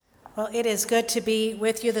Well, it is good to be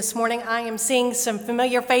with you this morning. I am seeing some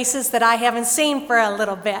familiar faces that I haven't seen for a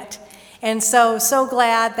little bit. And so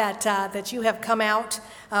glad that you have come out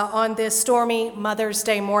on this stormy Mother's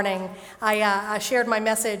Day morning. I shared my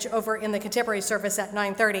message over in the contemporary service at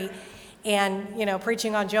 9:30 and,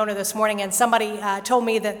 preaching on Jonah this morning, and somebody told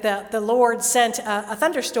me that the Lord sent a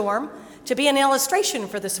thunderstorm to be an illustration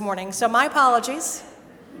for this morning. So my apologies.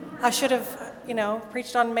 I should have,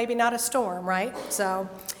 preached on maybe not a storm, right? So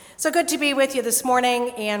good to be with you this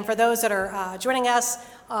morning, and for those that are joining us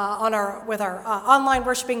with our online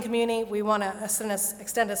worshiping community, we want to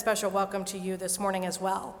extend a special welcome to you this morning as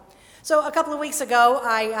well. So a couple of weeks ago,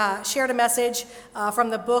 I shared a message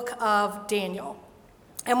from the book of Daniel.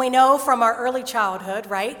 And we know from our early childhood,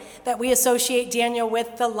 right, that we associate Daniel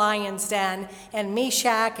with the lion's den and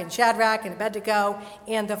Meshach and Shadrach and Abednego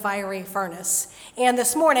and the fiery furnace. And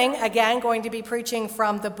this morning, again, going to be preaching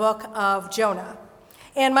from the book of Jonah.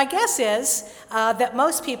 And my guess is that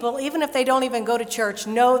most people, even if they don't even go to church,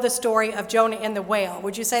 know the story of Jonah and the whale.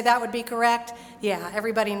 Would you say that would be correct? Yeah,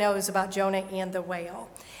 everybody knows about Jonah and the whale.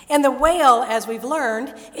 And the whale, as we've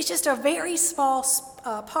learned, is just a very small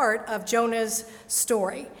part of Jonah's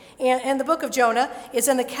story. And the book of Jonah is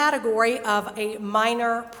in the category of a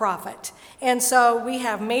minor prophet. And so we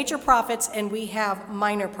have major prophets and we have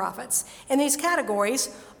minor prophets. And these categories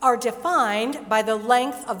are defined by the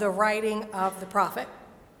length of the writing of the prophet.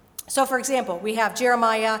 So, for example, we have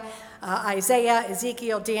Jeremiah, Isaiah,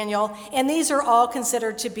 Ezekiel, Daniel, and these are all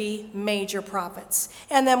considered to be major prophets.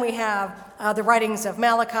 And then we have the writings of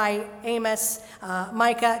Malachi, Amos,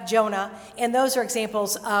 Micah, Jonah, and those are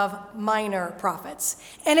examples of minor prophets.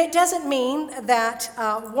 And it doesn't mean that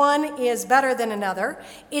one is better than another.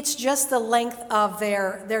 It's just the length of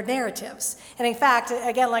their narratives. And in fact,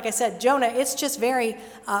 again, like I said, Jonah, it's just very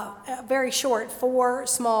short, 4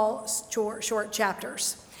 small, short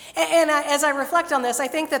chapters. And as I reflect on this, I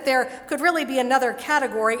think that there could really be another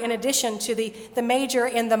category in addition to the major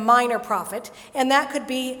and the minor prophet, and that could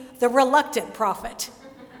be the reluctant prophet,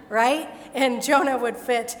 right? And Jonah would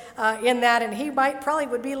fit in that, and he probably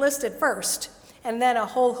would be listed first, and then a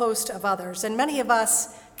whole host of others. And many of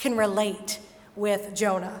us can relate with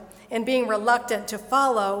Jonah and being reluctant to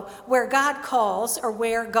follow where God calls or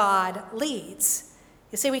where God leads.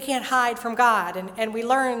 You see, we can't hide from God, and we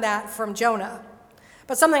learn that from Jonah.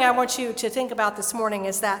 But something I want you to think about this morning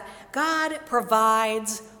is that God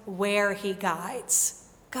provides where he guides.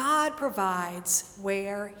 God provides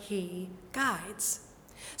where he guides.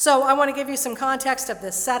 So I want to give you some context of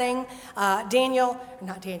this setting. I'm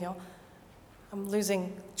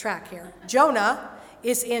losing track here. Jonah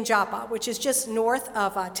is in Joppa, which is just north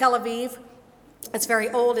of Tel Aviv. It's very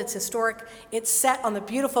old, it's historic. It's set on the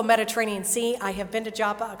beautiful Mediterranean Sea. I have been to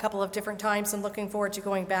Joppa a couple of different times and looking forward to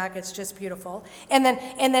going back. It's just beautiful. And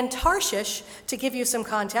then Tarshish, to give you some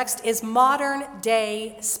context, is modern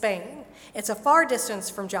day Spain. It's a far distance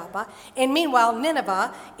from Joppa. And meanwhile,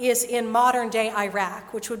 Nineveh is in modern day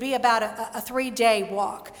Iraq, which would be about a 3-day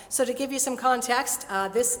walk. So to give you some context,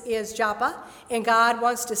 this is Joppa, and God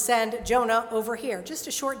wants to send Jonah over here, just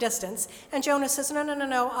a short distance. And Jonah says,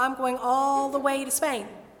 no, I'm going all the way to Spain.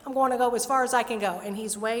 I'm going to go as far as I can go. And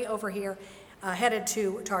he's way over here, headed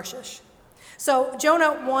to Tarshish. So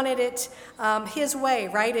Jonah wanted it his way,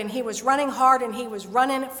 right? And he was running hard, and he was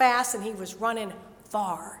running fast, and he was running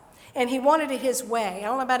far. And he wanted it his way. I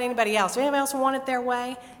don't know about anybody else. Anybody else want it their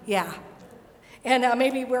way? Yeah. And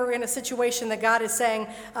maybe we're in a situation that God is saying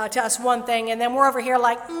to us one thing, and then we're over here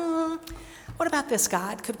like, what about this,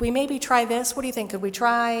 God? Could we maybe try this? What do you think? Could we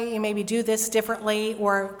try and maybe do this differently,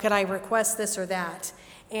 or could I request this or that?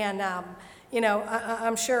 And,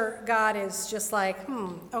 I'm sure God is just like,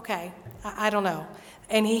 okay, I don't know.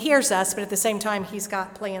 And he hears us, but at the same time, he's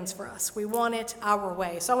got plans for us. We want it our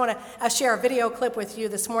way. So I want to share a video clip with you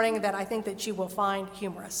this morning that I think that you will find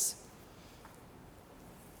humorous.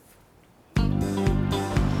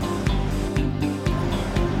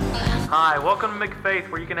 Hi, welcome to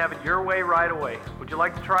McFaith, where you can have it your way right away. Would you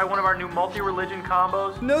like to try one of our new multi-religion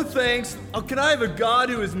combos? No thanks. Can I have a God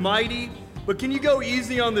who is mighty? But can you go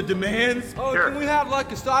easy on the demands? Oh, sure. Can we have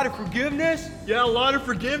like a side of forgiveness? Yeah, a lot of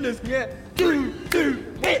forgiveness. Yeah.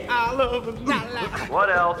 Hey, I love him. What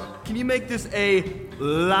else? Can you make this a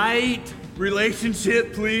light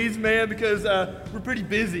relationship, please, man? Because we're pretty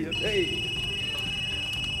busy.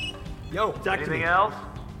 Hey. Yo, Anything else?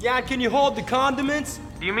 Yeah, can you hold the condiments?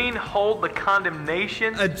 Do you mean hold the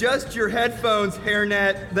condemnation? Adjust your headphones,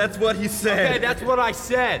 hairnet. That's what he said. Okay, that's what I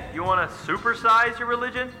said. You want to supersize your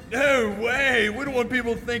religion? No way. We don't want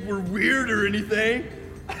people to think we're weird or anything.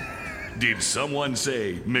 Did someone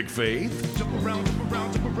say McFaith? Jump around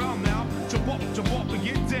now. Jump up and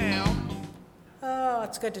get down. down. Oh,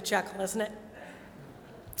 it's good to chuckle, isn't it?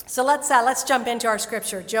 So let's jump into our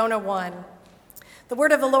scripture, Jonah 1. The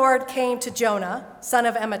word of the Lord came to Jonah, son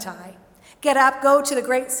of Amittai. Get up, go to the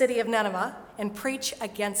great city of Nineveh, and preach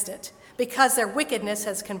against it, because their wickedness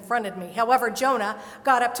has confronted me. However, Jonah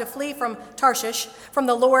got up to flee from Tarshish, from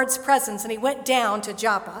the Lord's presence, and he went down to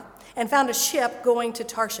Joppa and found a ship going to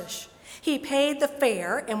Tarshish. He paid the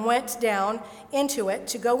fare and went down into it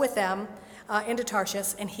to go with them into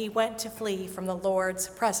Tarshish, and he went to flee from the Lord's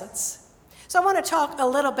presence. So I want to talk a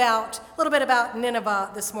little bit about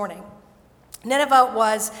Nineveh this morning. Nineveh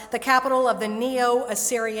was the capital of the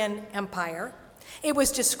Neo-Assyrian Empire. It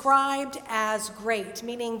was described as great,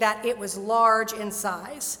 meaning that it was large in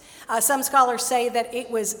size. Some scholars say that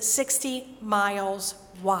it was 60 miles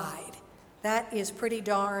wide. That is pretty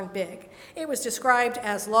darn big. It was described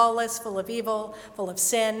as lawless, full of evil, full of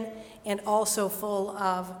sin, and also full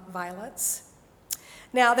of violence.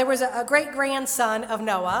 Now, there was a great-grandson of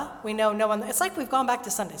Noah. We know Noah. It's like we've gone back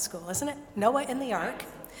to Sunday school, isn't it? Noah in the ark.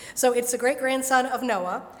 So it's the great-grandson of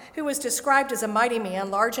Noah, who was described as a mighty man,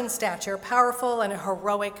 large in stature, powerful, and a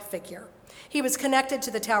heroic figure. He was connected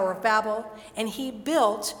to the Tower of Babel, and he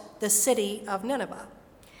built the city of Nineveh.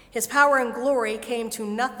 His power and glory came to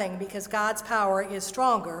nothing because God's power is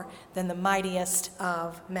stronger than the mightiest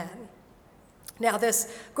of men. Now,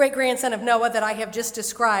 this great-grandson of Noah that I have just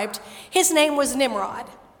described, his name was Nimrod.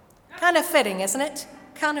 Kind of fitting, isn't it?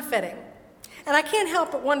 Kind of fitting. And I can't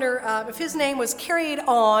help but wonder if his name was carried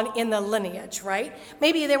on in the lineage, right?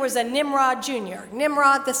 Maybe there was a Nimrod Jr.,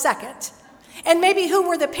 Nimrod II. And maybe who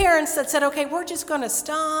were the parents that said, okay, we're just going to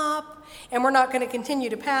stop and we're not going to continue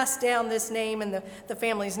to pass down this name and the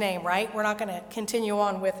family's name, right? We're not going to continue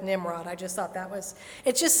on with Nimrod. I just thought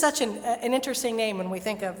it's just such an interesting name when we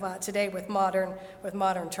think of today with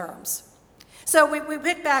modern terms. So we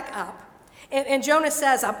pick back up. And Jonah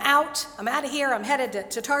says, I'm out of here, I'm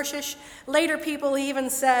headed to Tarshish. Later people even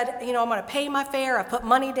said, I'm going to pay my fare, I put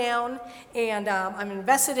money down, and I'm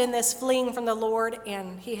invested in this fleeing from the Lord,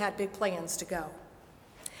 and he had big plans to go.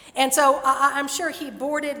 And so I'm sure he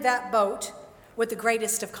boarded that boat with the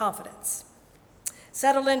greatest of confidence.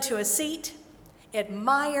 Settled into a seat,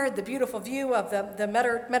 admired the beautiful view of the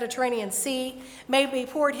Mediterranean Sea, maybe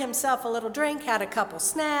poured himself a little drink, had a couple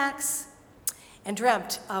snacks, and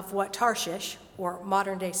dreamt of what Tarshish, or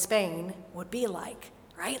modern-day Spain, would be like,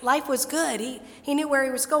 right? Life was good. He knew where he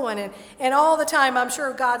was going, and all the time, I'm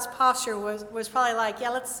sure God's posture was probably like,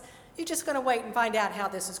 yeah, you're just going to wait and find out how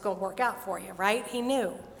this is going to work out for you, right? He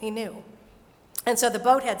knew. And so the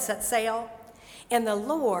boat had set sail, and the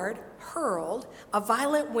Lord hurled a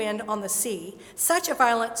violent wind on the sea. Such a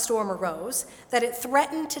violent storm arose that it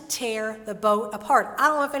threatened to tear the boat apart. I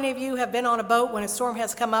don't know if any of you have been on a boat when a storm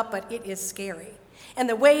has come up, but it is scary. And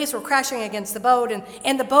the waves were crashing against the boat,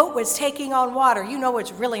 and the boat was taking on water. You know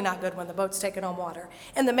it's really not good when the boat's taking on water.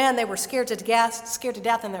 And the men, they were scared to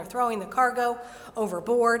death, and they're throwing the cargo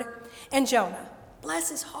overboard. And Jonah, bless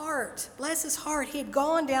his heart, he had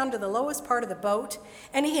gone down to the lowest part of the boat,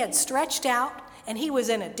 and he had stretched out, and he was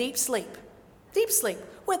in a deep sleep,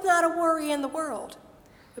 with not a worry in the world.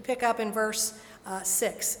 We pick up in verse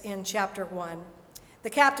 6 in chapter 1. The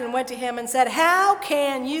captain went to him and said, "How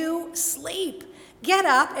can you sleep? Get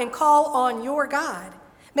up and call on your God.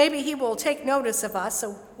 Maybe he will take notice of us,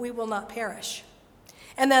 so we will not perish."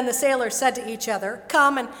 And then the sailors said to each other,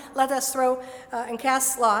 "Come and let us throw and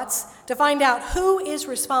cast lots to find out who is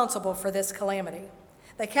responsible for this calamity."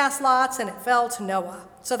 They cast lots, and it fell to Noah.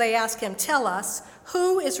 So they asked him, "Tell us,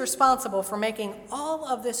 who is responsible for making all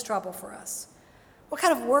of this trouble for us? What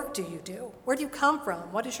kind of work do you do? Where do you come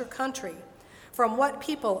from? What is your country? From what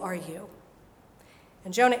people are you?"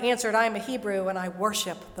 And Jonah answered, "I am a Hebrew, and I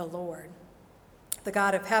worship the Lord, the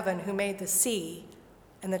God of heaven, who made the sea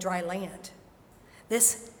and the dry land."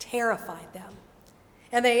 This terrified them.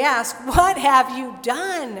 And they asked, "What have you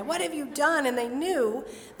done? What have you done?" And they knew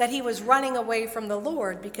that he was running away from the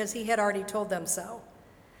Lord because he had already told them so.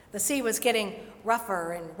 The sea was getting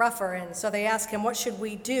rougher and rougher, and so they asked him, "What should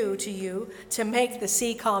we do to you to make the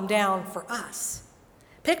sea calm down for us?"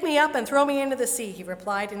 "Pick me up and throw me into the sea," he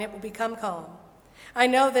replied, "and it will become calm. I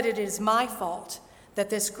know that it is my fault that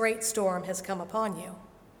this great storm has come upon you."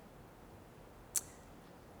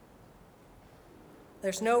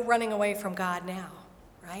 There's no running away from God now,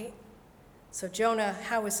 right? So Jonah,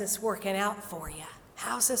 how is this working out for you?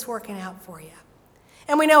 How's this working out for you?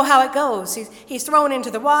 And we know how it goes. He's thrown into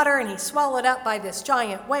the water, and he's swallowed up by this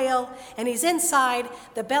giant whale, and he's inside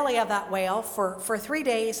the belly of that whale for 3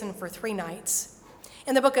 days and for 3 nights.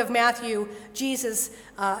 In the book of Matthew, Jesus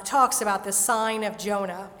talks about the sign of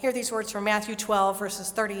Jonah. Hear these words from Matthew 12, verses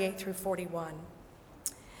 38 through 41.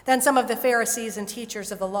 Then some of the Pharisees and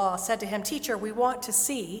teachers of the law said to him, "Teacher, we want to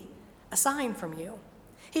see a sign from you."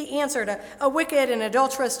 He answered, a wicked and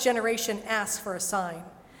adulterous generation asks for a sign,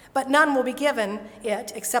 but none will be given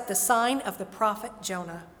it except the sign of the prophet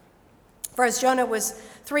Jonah. For as Jonah was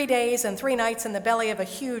 3 days and 3 nights in the belly of a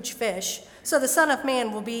huge fish, so the Son of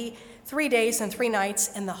Man will be 3 days and 3 nights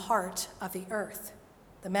in the heart of the earth.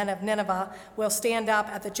 The men of Nineveh will stand up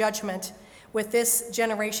at the judgment with this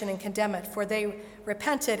generation and condemn it, for they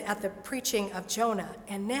repented at the preaching of Jonah,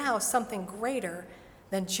 and now something greater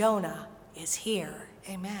than Jonah is here.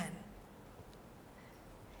 Amen.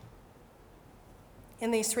 In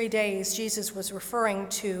these 3 days, Jesus was referring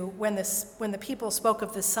to when the people spoke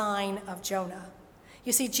of the sign of Jonah.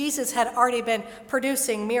 You see, Jesus had already been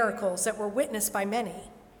producing miracles that were witnessed by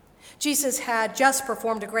many. Jesus had just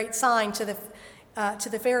performed a great sign to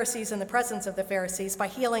the Pharisees in the presence of the Pharisees by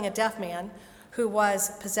healing a deaf man who was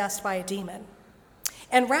possessed by a demon.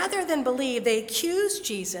 And rather than believe, they accused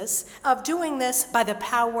Jesus of doing this by the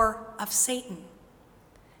power of Satan.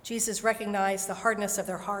 Jesus recognized the hardness of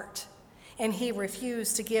their heart, and he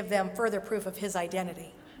refused to give them further proof of his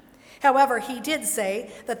identity. However, he did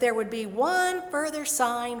say that there would be one further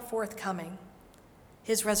sign forthcoming: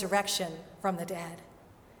 his resurrection from the dead.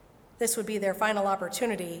 This would be their final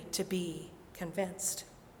opportunity to be convinced.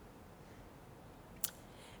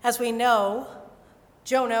 As we know,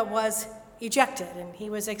 Jonah was ejected and he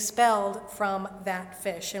was expelled from that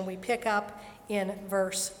fish. And we pick up in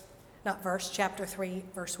chapter 3,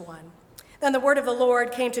 verse 1. Then the word of the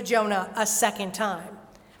Lord came to Jonah a second time.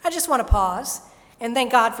 I just want to pause and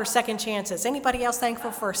thank God for second chances. Anybody else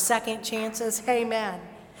thankful for second chances? Amen.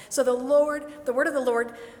 So the word of the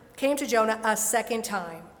Lord came to Jonah a second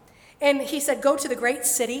time. And he said, "Go to the great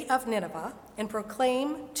city of Nineveh and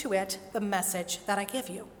proclaim to it the message that I give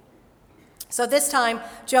you." So this time,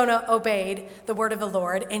 Jonah obeyed the word of the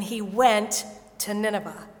Lord, and he went to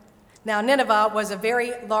Nineveh. Now, Nineveh was a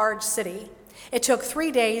very large city. It took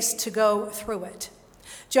 3 days to go through it.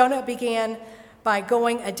 Jonah began by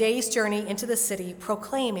going a day's journey into the city,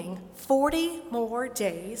 proclaiming 40 more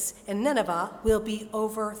days, and Nineveh will be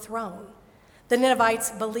overthrown. The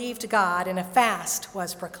Ninevites believed God, and a fast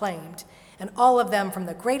was proclaimed, and all of them, from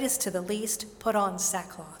the greatest to the least, put on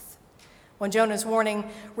sackcloth. When Jonah's warning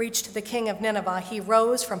reached the king of Nineveh, he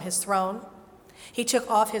rose from his throne. He took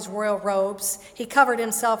off his royal robes. He covered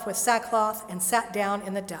himself with sackcloth and sat down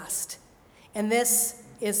in the dust. And this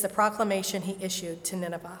is the proclamation he issued to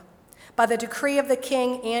Nineveh. By the decree of the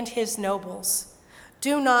king and his nobles,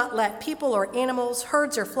 do not let people or animals,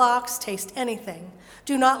 herds or flocks taste anything.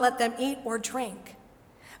 Do not let them eat or drink.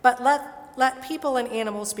 But let people and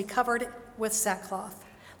animals be covered with sackcloth.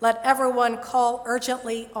 Let everyone call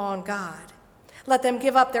urgently on God. Let them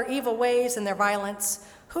give up their evil ways and their violence.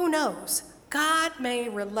 Who knows? God may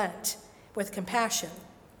relent with compassion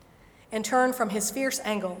and turn from his fierce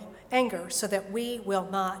anger so that we will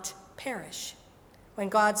not perish. When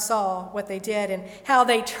God saw what they did and how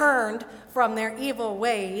they turned from their evil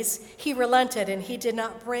ways, he relented, and he did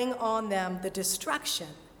not bring on them the destruction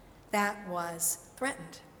that was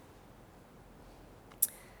threatened.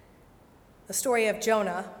 The story of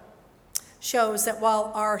Jonah shows that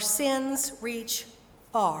while our sins reach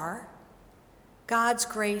far, God's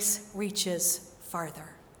grace reaches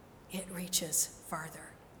farther. It reaches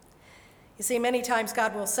farther. You see, many times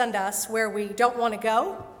God will send us where we don't want to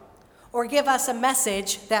go, or give us a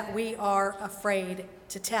message that we are afraid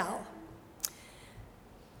to tell.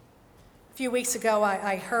 A few weeks ago,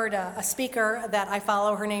 I heard a speaker that I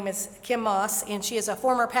follow. Her name is Kim Moss, and she is a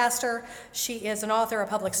former pastor. She is an author, a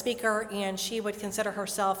public speaker, and she would consider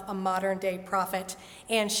herself a modern-day prophet.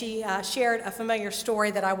 And she shared a familiar story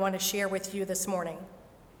that I want to share with you this morning.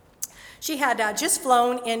 She had just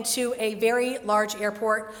flown into a very large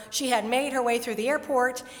airport. She had made her way through the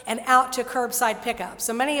airport and out to curbside pickup.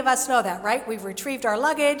 So many of us know that, right? We've retrieved our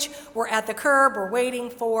luggage, we're at the curb, we're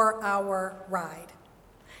waiting for our ride.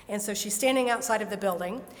 And so she's standing outside of the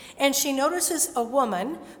building, and she notices a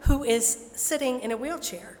woman who is sitting in a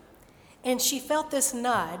wheelchair. And she felt this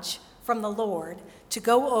nudge from the Lord to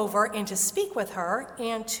go over and to speak with her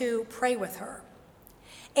and to pray with her.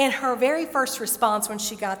 And her very first response when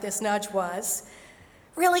she got this nudge was,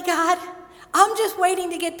 "Really, God? I'm just waiting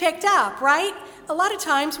to get picked up, right? A lot of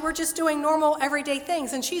times we're just doing normal everyday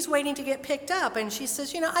things, and she's waiting to get picked up. And she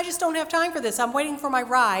says, I just don't have time for this. I'm waiting for my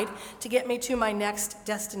ride to get me to my next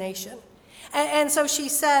destination." And so she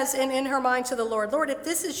says in her mind to the Lord, "Lord, if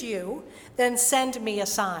this is you, then send me a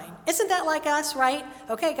sign." Isn't that like us, right?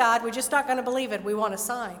 Okay, God, we're just not going to believe it. We want a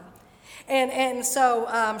sign. And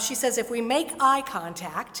so she says, if we make eye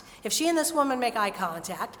contact, if she and this woman make eye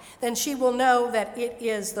contact, then she will know that it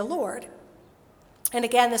is the Lord. And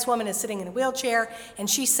again, this woman is sitting in a wheelchair, and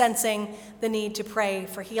she's sensing the need to pray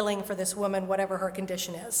for healing for this woman, whatever her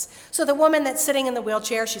condition is. So the woman that's sitting in the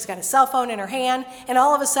wheelchair, she's got a cell phone in her hand, and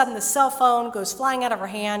all of a sudden the cell phone goes flying out of her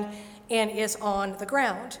hand and is on the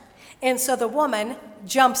ground. And so the woman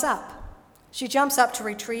jumps up. She jumps up to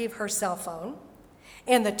retrieve her cell phone,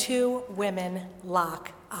 and the two women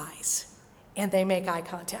lock eyes, and they make eye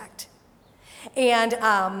contact. And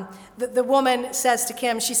the woman says to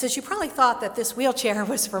Kim, she says, you probably thought that this wheelchair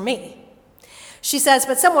was for me. She says,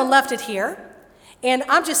 but someone left it here, and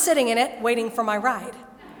I'm just sitting in it waiting for my ride.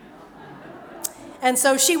 And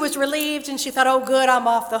so she was relieved, and she thought, oh, good, I'm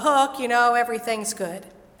off the hook, everything's good.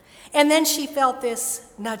 And then she felt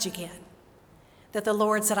this nudge again, that the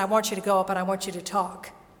Lord said, I want you to go up and I want you to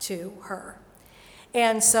talk to her.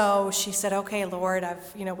 And so she said, okay, Lord,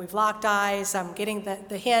 we've locked eyes, I'm getting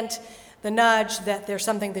the hint, the nudge that there's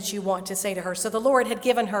something that you want to say to her. So the Lord had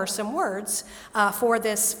given her some words for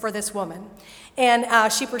this woman.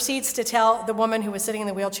 And she proceeds to tell the woman who was sitting in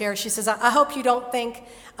the wheelchair, she says, I hope you don't think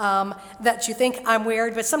that you think I'm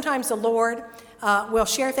weird, but sometimes the Lord will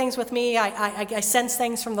share things with me. I sense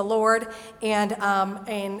things from the Lord, and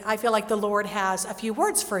I feel like the Lord has a few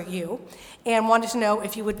words for you, and wanted to know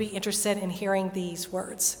if you would be interested in hearing these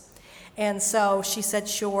words. And so she said,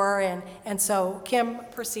 sure, and so Kim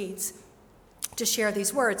proceeds to share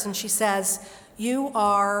these words, and she says, you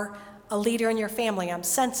are a leader in your family. I'm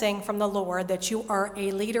sensing from the Lord that you are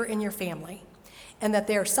a leader in your family, and that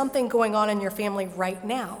there's something going on in your family right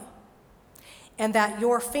now, and that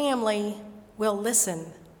your family will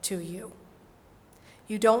listen to you.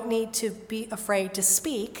 You don't need to be afraid to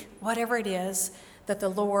speak whatever it is that the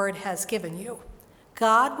Lord has given you.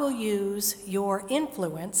 God will use your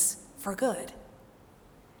influence for good.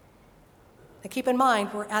 Now keep in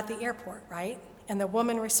mind, we're at the airport, right? And the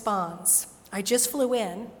woman responds, I just flew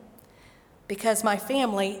in because my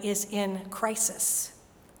family is in crisis.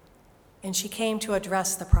 And she came to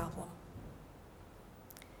address the problem.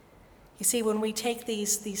 You see, when we take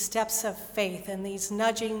these steps of faith and these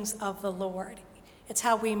nudgings of the Lord, it's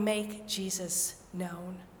how we make Jesus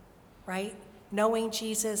known, right? Knowing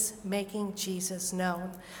Jesus, making Jesus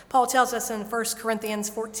known. Paul tells us in 1 Corinthians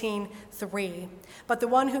 14:3, but the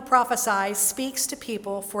one who prophesies speaks to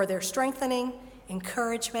people for their strengthening,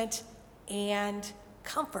 encouragement, and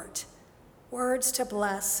comfort. Words to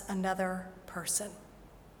bless another person.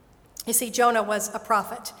 You see, Jonah was a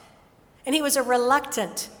prophet, and he was a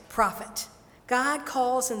reluctant prophet. God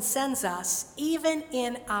calls and sends us even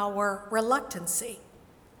in our reluctancy.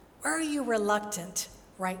 Where are you reluctant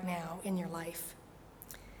right now in your life?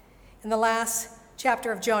 In the last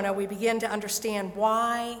chapter of Jonah, we begin to understand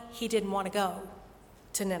why he didn't want to go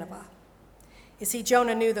to Nineveh. You see,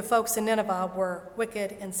 Jonah knew the folks in Nineveh were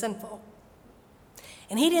wicked and sinful,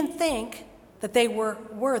 and he didn't think that they were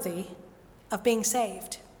worthy of being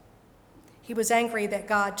saved. He was angry that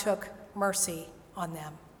God took mercy on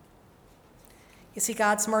them. You see,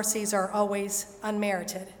 God's mercies are always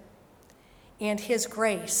unmerited, and his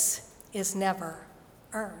grace is never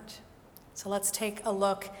earned. So let's take a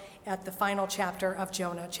look at the final chapter of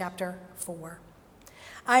Jonah, chapter 4.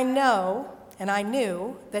 I know and I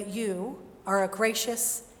knew that you are a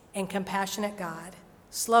gracious and compassionate God,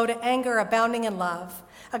 slow to anger, abounding in love,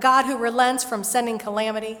 a God who relents from sending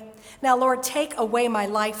calamity. Now, Lord, take away my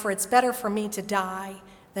life, for it's better for me to die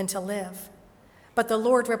than to live. But the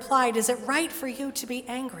Lord replied, is it right for you to be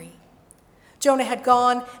angry? Jonah had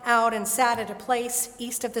gone out and sat at a place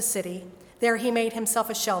east of the city. There he made himself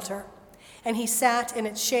a shelter, and he sat in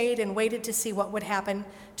its shade and waited to see what would happen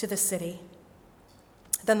to the city.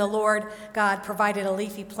 Then the Lord God provided a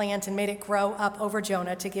leafy plant and made it grow up over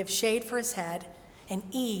Jonah to give shade for his head and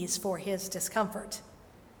ease for his discomfort.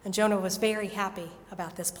 And Jonah was very happy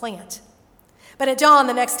about this plant. But at dawn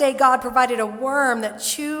the next day, God provided a worm that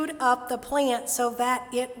chewed up the plant so that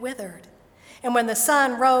it withered. And when the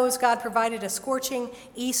sun rose, God provided a scorching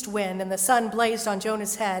east wind, and the sun blazed on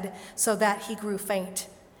Jonah's head so that he grew faint.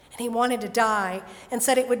 And he wanted to die and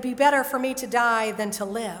said, it would be better for me to die than to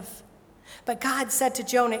live. But God said to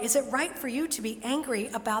Jonah, is it right for you to be angry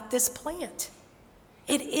about this plant?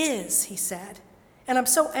 It is, he said, and I'm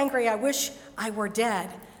so angry I wish I were dead.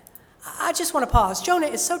 I just want to pause. Jonah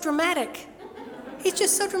is so dramatic. He's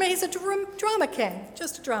just so dramatic. He's a drama king,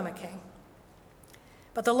 just a drama king.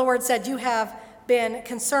 But the Lord said, you have been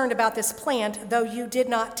concerned about this plant, though you did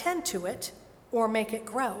not tend to it or make it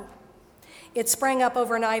grow. It sprang up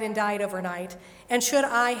overnight and died overnight. And should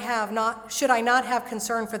I not have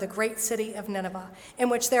concern for the great city of Nineveh, in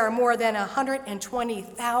which there are more than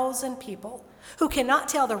 120,000 people who cannot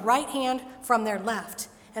tell the right hand from their left,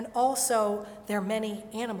 and also their many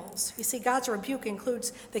animals? You see, God's rebuke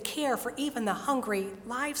includes the care for even the hungry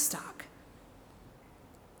livestock.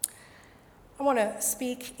 I want to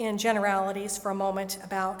speak in generalities for a moment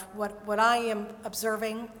about what I am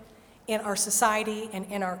observing in our society and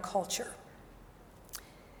in our culture.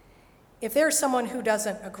 If there's someone who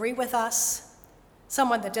doesn't agree with us,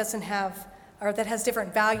 someone that doesn't have, or that has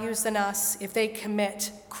different values than us, if they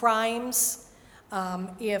commit crimes,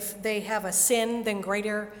 if they have a sin then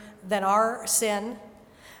greater than our sin,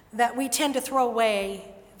 that we tend to throw away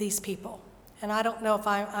these people. And I don't know if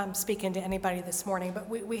I'm speaking to anybody this morning, but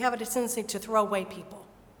we have a tendency to throw away people.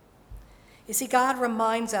 You see, God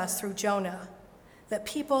reminds us through Jonah that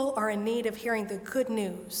people are in need of hearing the good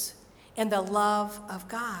news and the love of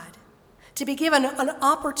God, to be given an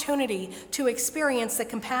opportunity to experience the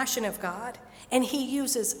compassion of God. And he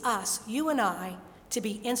uses us, you and I, to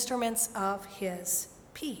be instruments of his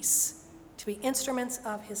peace, to be instruments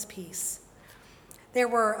of his peace. There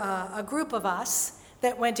were a group of us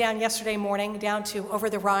that went down yesterday morning down to over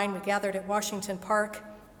the Rhine. We gathered at Washington Park,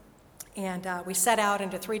 and we set out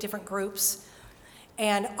into 3 different groups.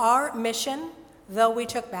 And our mission, though we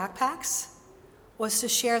took backpacks, was to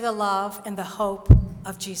share the love and the hope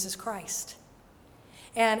of Jesus Christ.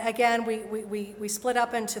 And again, we split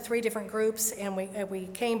up into 3 different groups, and we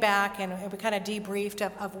came back and we kind of debriefed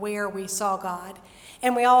of where we saw God.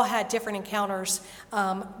 And we all had different encounters.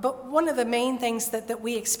 But one of the main things that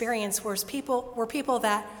we experienced was people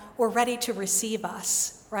that were ready to receive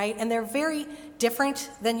us, right? And they're very different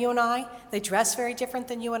than you and I. They dress very different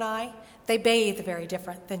than you and I. They bathe very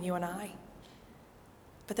different than you and I.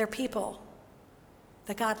 But they're people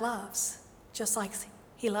that God loves, just like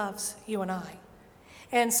he loves you and I.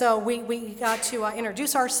 And so we got to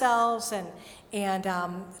introduce ourselves and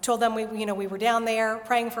told them we were down there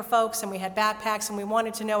praying for folks, and we had backpacks, and we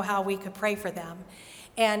wanted to know how we could pray for them.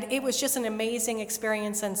 And it was just an amazing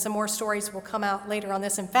experience, and some more stories will come out later on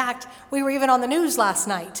this. In fact, we were even on the news last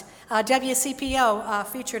night. WCPO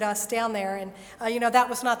featured us down there, and that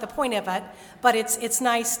was not the point of it, but it's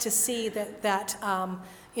nice to see that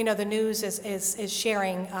the news is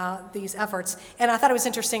sharing these efforts. And I thought it was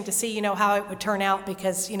interesting to see, how it would turn out,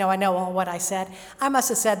 because, I know all what I said. I must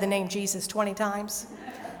have said the name Jesus 20 times.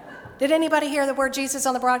 Did anybody hear the word Jesus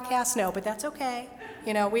on the broadcast? No, but that's okay.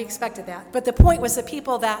 We expected that. But the point was the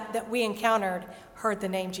people that we encountered heard the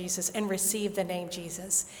name Jesus and received the name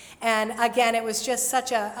Jesus. And again, it was just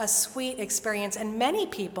such a sweet experience. And many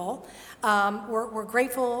people were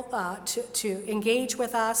grateful to engage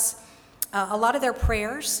with us. A lot of their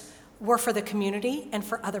prayers were for the community and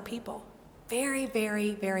for other people. Very,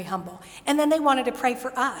 very, very humble. And then they wanted to pray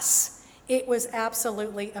for us. It was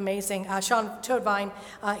absolutely amazing. Sean Toadvine,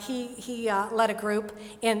 he led a group,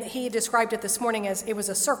 and he described it this morning as it was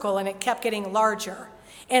a circle, and it kept getting larger.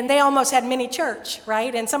 And they almost had mini church,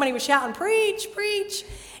 right? And somebody was shouting, preach, preach.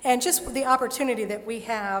 And just the opportunity that we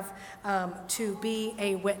have to be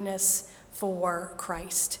a witness for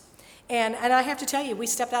Christ. And I have to tell you, we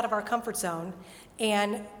stepped out of our comfort zone,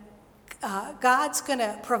 and God's going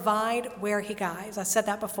to provide where he guides. I said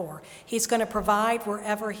that before. He's going to provide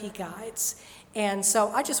wherever he guides. And so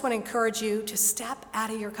I just want to encourage you to step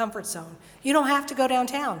out of your comfort zone. You don't have to go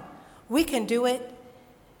downtown. We can do it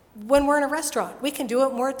when we're in a restaurant. We can do it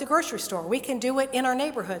when we're at the grocery store. We can do it in our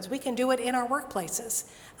neighborhoods. We can do it in our workplaces.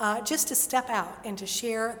 Just to step out and to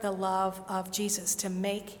share the love of Jesus, to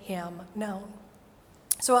make him known.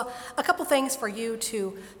 So a couple things for you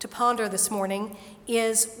to ponder this morning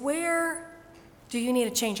is, where do you need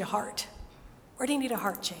a change of heart? Where do you need a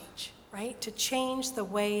heart change, right? To change the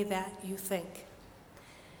way that you think.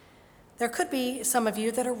 There could be some of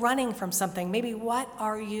you that are running from something. Maybe what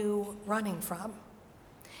are you running from?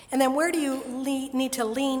 And then where do you need to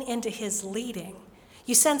lean into his leading?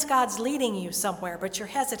 You sense God's leading you somewhere, but you're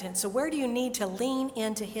hesitant. So where do you need to lean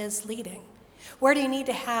into his leading? Where do you need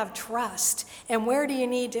to have trust? And where do you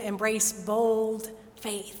need to embrace bold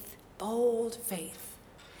faith? Bold faith.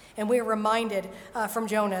 And we're reminded from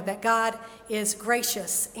Jonah that God is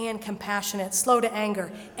gracious and compassionate, slow to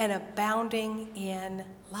anger, and abounding in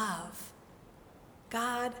love.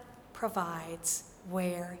 God provides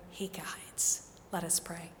where he guides. Let us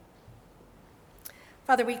pray.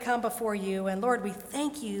 Father, we come before you, and Lord, we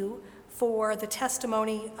thank you for the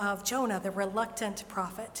testimony of Jonah, the reluctant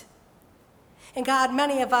prophet. And God,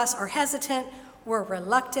 many of us are hesitant, we're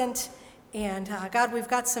reluctant, And God, we've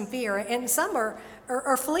got some fear. And some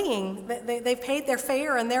are fleeing. They've paid their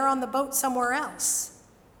fare and they're on the boat somewhere else.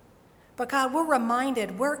 But God, we're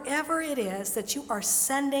reminded wherever it is that you are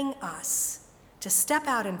sending us to step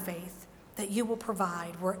out in faith, that you will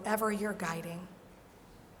provide wherever you're guiding.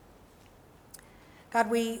 God,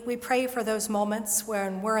 we pray for those moments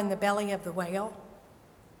when we're in the belly of the whale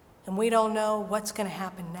and we don't know what's going to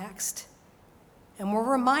happen next. And we're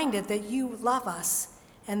reminded that you love us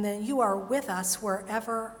and that you are with us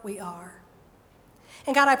wherever we are.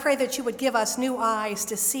 And God, I pray that you would give us new eyes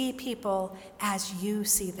to see people as you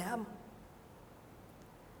see them.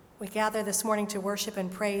 We gather this morning to worship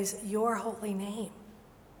and praise your holy name.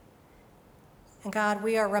 And God,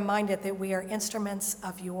 we are reminded that we are instruments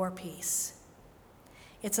of your peace.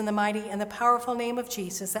 It's in the mighty and the powerful name of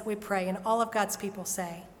Jesus that we pray, and all of God's people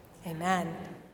say, amen.